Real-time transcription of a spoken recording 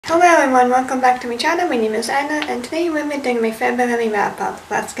Hello everyone, welcome back to my channel. My name is Anna and today we'll be doing my February wrap up.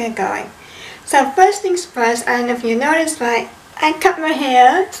 Let's get going. So first things first, I don't know if you noticed, but I cut my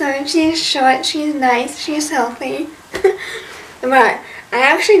hair. So she's short, she's nice, she's healthy. But I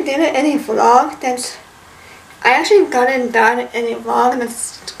actually did it in a vlog I actually got it done in a vlog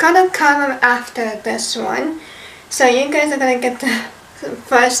that's gonna come after this one. So you guys are gonna get the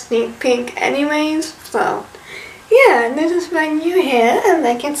first sneak peek anyways, so yeah, this is my new hair. I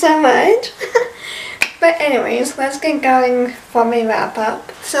like it so much. But anyways, let's get going for my wrap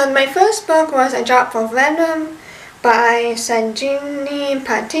up. So my first book was A Drop of Venom by Sanjini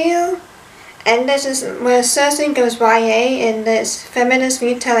Patil. And this where Cersei goes YA in this feminist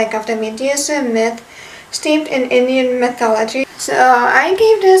retelling of the Medusa myth steeped in Indian mythology. So I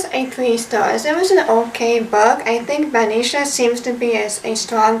gave this a 3 stars. It was an okay book. I think Vanisha seems to be a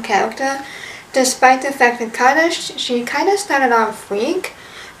strong character, despite the fact that she kind of started off weak,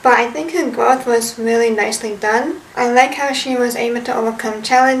 but I think her growth was really nicely done. I like how she was able to overcome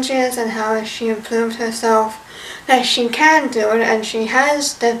challenges and how she improved herself, that she can do it and she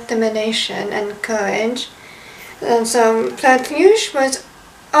has determination and courage. And so Pratyush was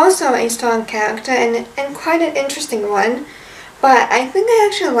also a strong character and quite an interesting one, but I think I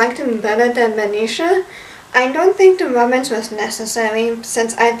actually liked him better than Manisha. I don't think the romance was necessary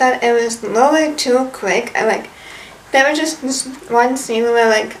since I thought it was a little too quick. There was just this one scene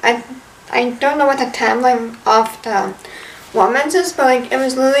where I don't know what the timeline of the romance is, but it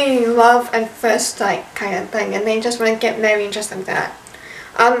was literally love at first sight kind of thing, and they just want to get married just like that.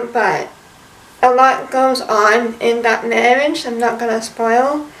 But a lot goes on in that marriage. I'm not gonna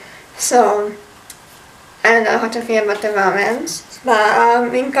spoil, so I don't know how to feel about the romance.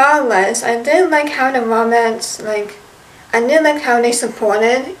 But regardless, I did like how the romance, I did like how they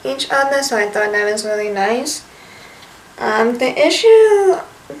supported each other, so I thought that was really nice. The issue,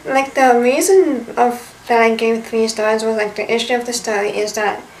 the reason that I gave 3 stars was the issue of the story is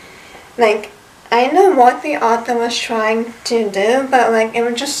that, I know what the author was trying to do, but it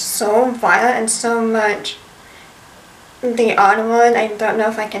was just so violent and so much the R word. I don't know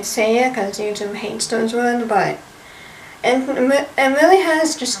if I can say it because YouTube hates those words, but it really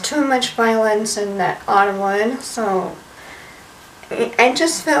has just too much violence in that R word, so I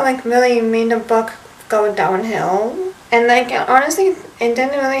just felt really made the book go downhill. And honestly, it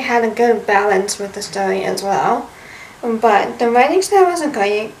didn't really have a good balance with the story as well. But the writing style wasn't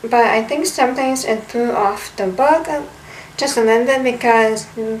great, but I think sometimes it threw off the book just a little bit because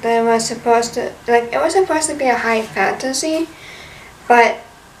there was supposed to, it was supposed to be a high fantasy, but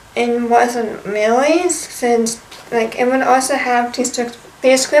it wasn't really, since it would also have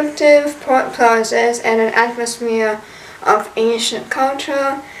descriptive clauses and an atmosphere of ancient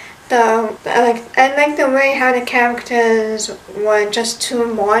culture. I the way how the characters were just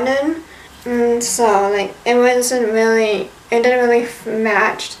too modern. So it didn't really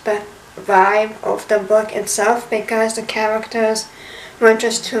match the vibe of the book itself because the characters were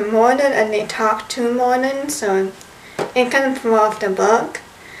just too modern and they talked too modern, so it kind of threw off the book.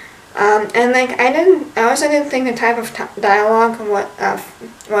 And I also didn't think the type of dialogue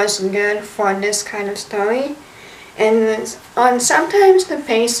was good for this kind of story, and sometimes the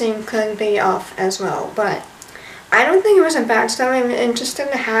pacing could be off as well, but I don't think it was a bad story. It just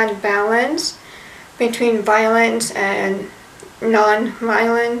didn't have balance between violence and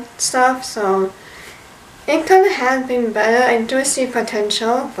non-violent stuff, so it could have been better. I do see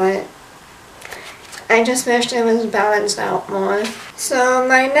potential, but I just wished it was balanced out more. So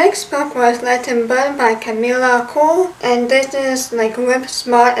my next book was Let Him Burn by Camilla Cole, and this is whip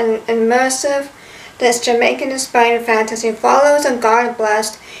smart and immersive. This Jamaican-inspired fantasy follows a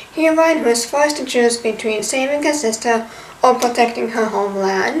God-blessed heroine who is forced to choose between saving her sister or protecting her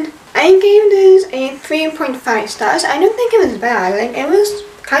homeland. I gave this a 3.5 stars. I don't think it was bad. It was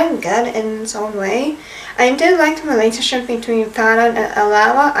kind of good in its own way. I did like the relationship between Fallon and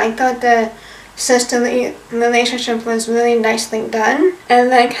Alara. I thought the sisterly relationship was really nicely done,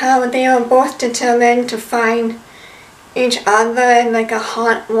 and how they were both determined to find each other in a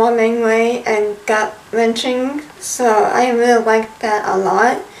heartwarming way and gut-wrenching, so I really liked that a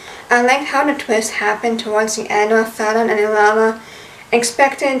lot. I liked how the twist happened towards the end where Fallon and Ilana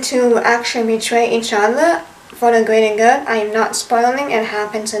expected to actually betray each other for the greater good. I am not spoiling, it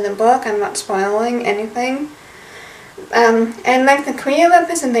happens in the book, I'm not spoiling anything. And the queer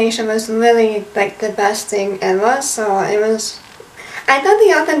representation was really the best thing ever, so I thought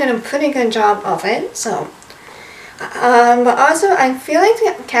the author did a pretty good job of it, so. But also I feel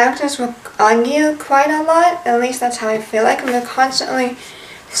the characters will argue quite a lot, at least that's how I feel we're constantly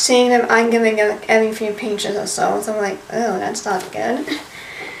seeing them arguing every few pages or so, so I'm oh, that's not good.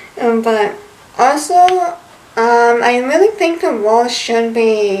 But also, I really think the world should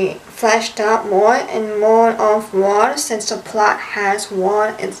be fleshed out more and more of war, since the plot has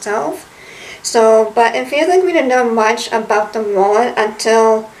war itself. So, but it feels like we didn't know much about the war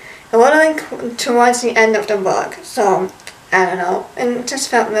until literally towards the end of the book. So, I don't know, it just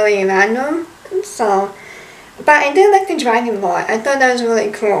felt really random. So, but I did like the dragon lore. I thought that was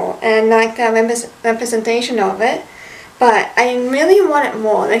really cool, and like the representation of it. But I really wanted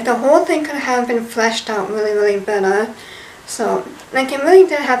more. Like the whole thing could have been fleshed out really better. So, like it really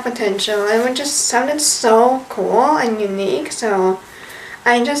did have potential, and it just sounded so cool and unique. So,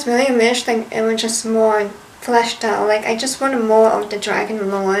 I just really wish like it was just more fleshed out. Like I just wanted more of the dragon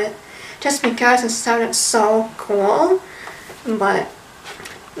lore, just because it sounded so cool. But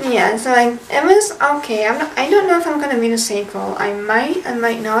yeah, so like it was okay. I don't know if I'm gonna read a sequel. I might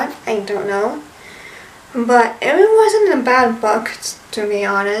not. I don't know. But it wasn't a bad book, to be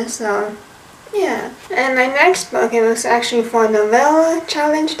honest. So yeah. And my next book, it was actually for a novella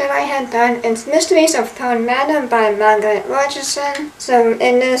challenge that I had done. It's Mysteries of Thorn Manor by Margaret Rogerson. So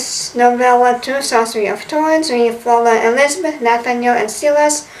in this novella, Two Sorcery of Thorns, we follow Elizabeth, Nathaniel, and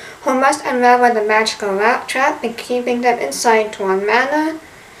Silas, who must unravel the magical rat trap by keeping them inside Thorn Manor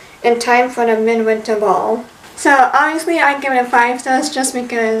in time for the Midwinter Ball. So obviously I give it 5 stars just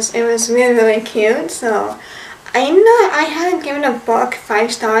because it was really cute. So I know I haven't given a book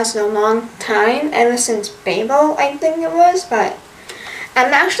 5 stars in a long time, ever since Babel I think it was, but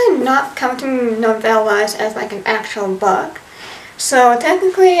I'm actually not counting novellas as like an actual book. So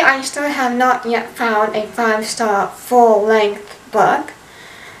technically I still have not yet found a 5-star full-length book.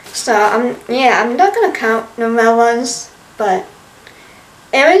 So I'm not gonna count novellas, but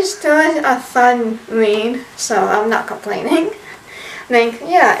it was still a fun read, so I'm not complaining. Like,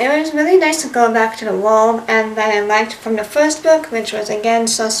 yeah, it was really nice to go back to the world, and that I liked from the first book, which was again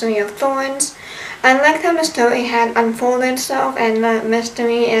Sorcery of Thorns. I liked how the story had unfolded itself and the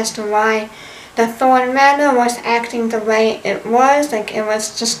mystery as to why the Thorn Manor was acting the way it was. Like, it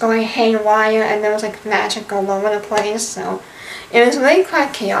was just going haywire and there was like magic all over the place, so it was really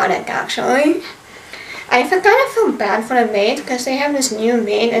quite chaotic actually. I kind of feel bad for the maid because they have this new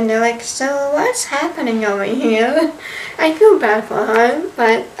maid and they're like, so what's happening over here? I feel bad for her,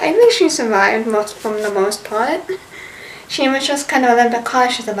 but I think she survived from the most part. She was just kind of a little bit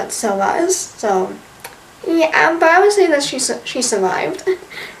cautious about Silas, so yeah, but I would say that she survived.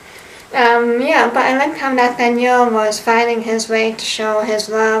 Yeah, but I liked how Nathaniel was finding his way to show his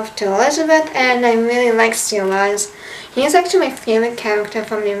love to Elizabeth, and I really like Silas. He's actually my favorite character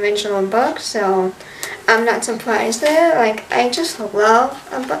from the original book, so I'm not surprised there. Like, I just love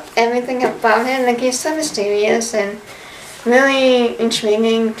everything about him. Like, he's so mysterious and really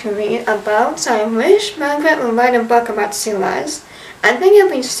intriguing to read about. So I wish Margaret would write a book about Silas. I think it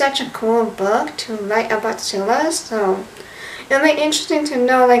would be such a cool book to write about Silas. So it'll be interesting to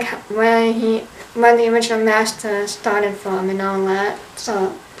know like where the original master started from and all that.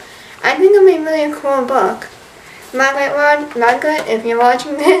 So I think it'll be really a cool book. Margaret, if you're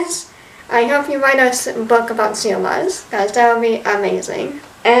watching this, I hope you write a book about Silas, because that would be amazing.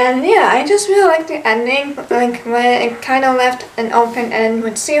 And yeah, I just really like the ending, like when it kind of left an open end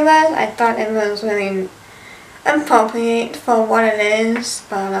with Silas. I thought it was really appropriate for what it is,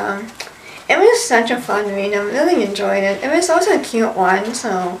 but it was such a fun read. I really enjoyed it. It was also a cute one,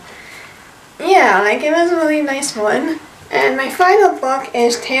 so yeah, like it was a really nice one. And my final book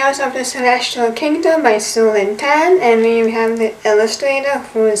is Tales of the Celestial Kingdom by Su Lin Tan, and we have the illustrator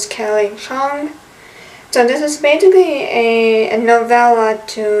who is Kelly Chong. So this is basically a novella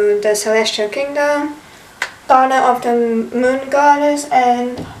to the Celestial Kingdom, Daughter of the Moon Goddess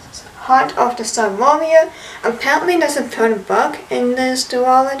and Heart of the Sun Warrior. Apparently there's a 3rd book in this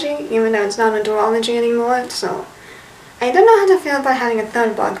duology, even though it's not a duology anymore, so I don't know how to feel about having a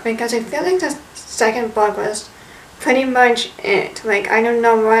 3rd book, because I feel like the 2nd book was pretty much it. Like, I don't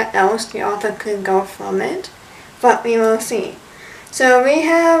know what else the author could go from it, but we will see. So we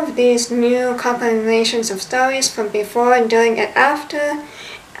have these new compilations of stories from before, during, and after,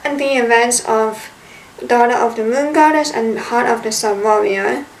 and the events of Daughter of the Moon Goddess and Heart of the Sun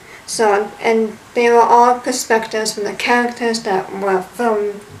Warrior. So, and they were all perspectives from the characters that were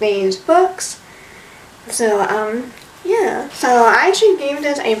from these books. So, yeah. So I actually gave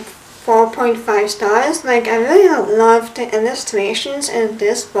this a 4.5 stars. Like, I really loved the illustrations in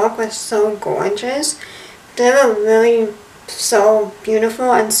this book. Was so gorgeous. They were really so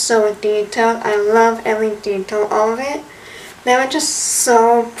beautiful and so detailed. I love every detail of it. They were just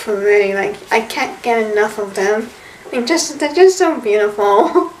so pretty. Like, I can't get enough of them. They're just so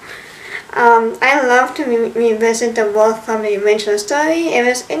beautiful. I love to revisit the world from the original story. It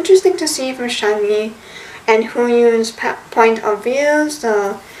was interesting to see from Shang-Yi and Huyu's point of view,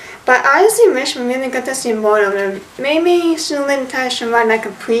 so... But I honestly wish we really got to see more of them. Maybe Sulin should write like a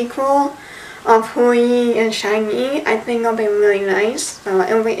prequel of Huyi and Shang-Yi. I think it'll be really nice, so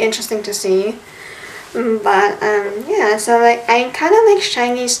it'll be interesting to see. But yeah, so like I kind of like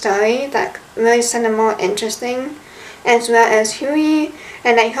Shang-Yi's story, that really sounded more interesting, as well as Huyi,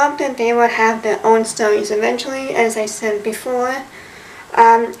 and I hope that they will have their own stories eventually, as I said before.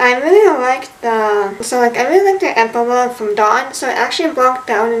 I really liked the epilogue from Dawn, so it actually broke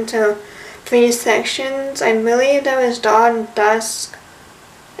down into 3 sections. I believe there was Dawn, Dusk,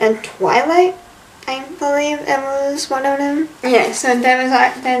 and Twilight. I believe it was one of them. Yeah, so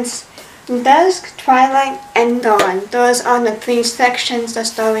there's Dusk, Twilight, and Dawn. Those are the 3 sections the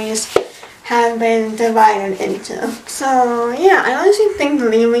stories have been divided into. So yeah, I honestly think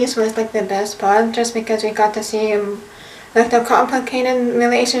Lily's was like the best part, just because we got to see like the complicated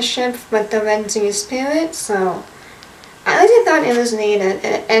relationship with the Red Z spirit. So I actually thought it was needed.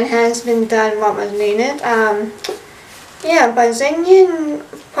 It has been done what was needed. Yeah, but Xinyan's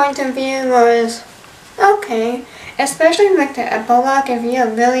point of view was okay, especially like the epilogue. If you're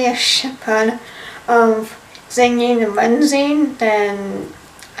really a shipper of Xinyan and Renzi, then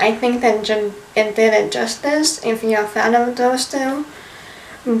I think that it did it justice if you're a fan of those two.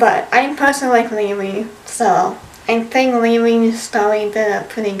 But I personally like Lily, so I think Lily's story did a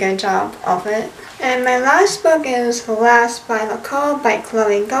pretty good job of it. And my last book is The Last Final Call by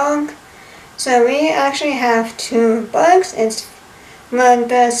Chloe Gong. So we actually have 2 books. It's when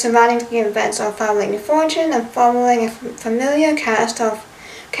the surrounding the events are following fortune and following a familiar cast of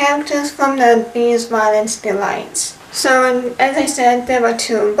characters from the These Violence Delights. So as I said, there were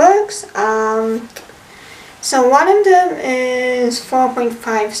 2 books. So one of them is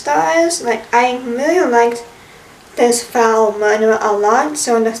 4.5 stars. Like, I really liked This Foul Murderer a lot,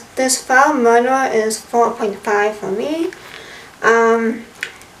 so This Foul Murderer is 4.5 for me.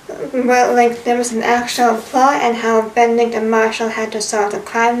 Well, like, there was an actual plot and how Benedict and Marshall had to solve the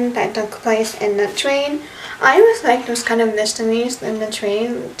crime that took place in the train. I always liked those kind of mysteries in the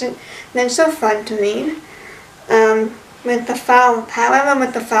train. They're so fun to read. With the foul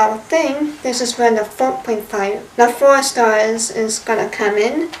thing, this is where the 4 stars is gonna come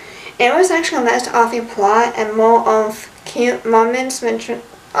in. It was actually less of a plot and more of cute moments, which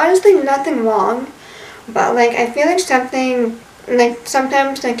honestly nothing wrong, but like I feel like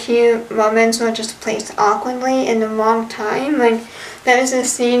sometimes the cute moments were just placed awkwardly in the wrong time. Like there was a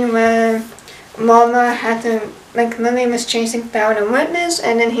scene where Mama had to, like Lily was chasing down a witness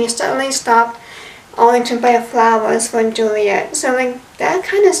and then he suddenly stopped only to buy flowers for Juliet. So like that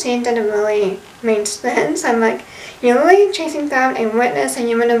kind of scene didn't really make sense. I'm like, you're really chasing down a witness and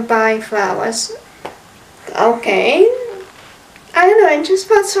you're gonna buy flowers. Okay. I don't know, it just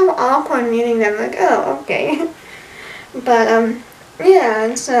felt so awkward meeting them. Like, oh, okay. But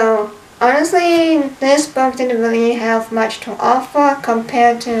yeah, so honestly this book didn't really have much to offer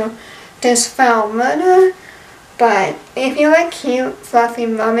compared to This Foul Murder. But if you like cute, fluffy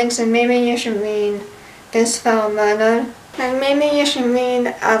moments, then maybe you should read This Foul Murder. And maybe you should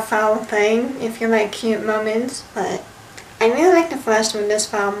read A Foul Thing if you like cute moments. But I really like the first one, This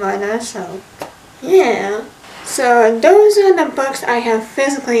Foul Murder, so yeah. So those are the books I have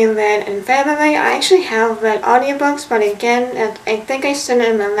physically read in February. I actually have read audiobooks, but again, I think I said it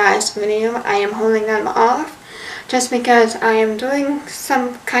in my last video, I am holding them off. Just because I am doing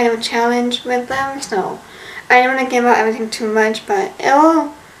some kind of challenge with them, so I don't want to give out everything too much, but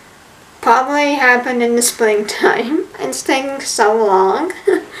it'll probably happen in the springtime. It's taking so long.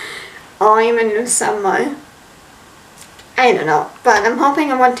 Or even in the summer. I don't know, but I'm hoping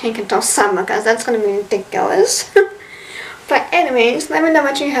it won't take until summer because that's going to be ridiculous. But anyways, let me know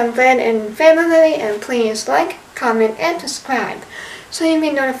what you have read in February and please like, comment, and subscribe so you'll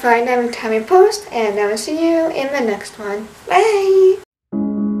be notified every time I post, and I will see you in the next one. Bye!